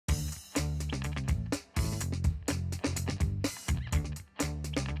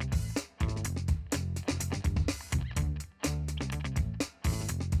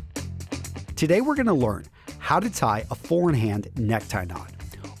Today we're going to learn how to tie a 4-in-hand necktie knot.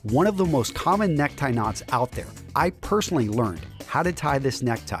 One of the most common necktie knots out there. I personally learned how to tie this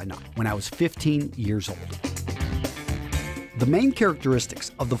necktie knot when I was 15 years old. The main characteristics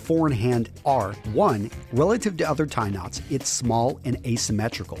of the 4-in-hand are: 1. Relative to other tie knots, it's small and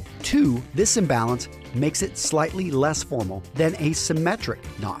asymmetrical. 2. This imbalance makes it slightly less formal than a symmetric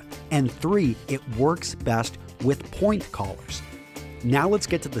knot. And 3. It works best with point collars. Now let's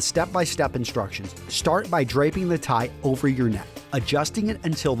get to the step-by-step instructions. Start by draping the tie over your neck, adjusting it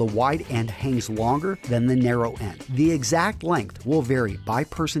until the wide end hangs longer than the narrow end. The exact length will vary by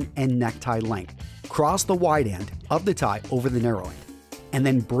person and necktie length. Cross the wide end of the tie over the narrow end, and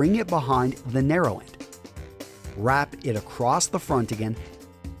then bring it behind the narrow end. Wrap it across the front again.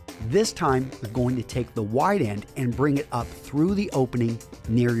 This time, you're going to take the wide end and bring it up through the opening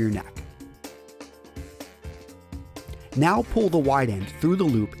near your neck. Now pull the wide end through the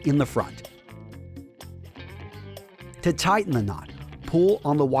loop in the front. To tighten the knot, pull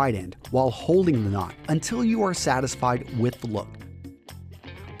on the wide end while holding the knot until you are satisfied with the look.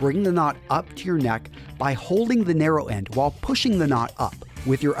 Bring the knot up to your neck by holding the narrow end while pushing the knot up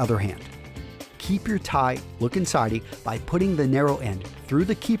with your other hand. Keep your tie looking sidey by putting the narrow end through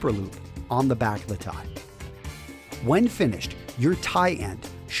the keeper loop on the back of the tie. When finished, your tie end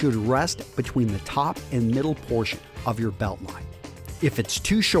should rest between the top and middle portion of your belt line. If it's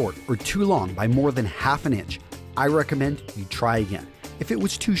too short or too long by more than ½ an inch, I recommend you try again. If it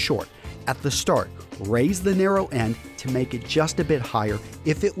was too short, at the start, raise the narrow end to make it just a bit higher.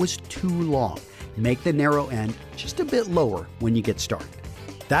 If it was too long, make the narrow end just a bit lower when you get started.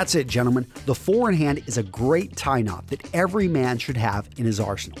 That's it, gentlemen. The 4-in-hand is a great tie knot that every man should have in his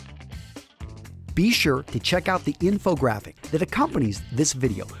arsenal. Be sure to check out the infographic that accompanies this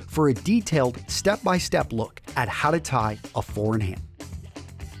video for a detailed step-by-step look at how to tie a 4-in-hand.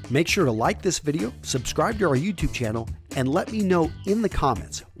 Make sure to like this video, subscribe to our YouTube channel, and let me know in the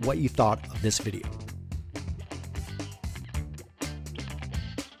comments what you thought of this video.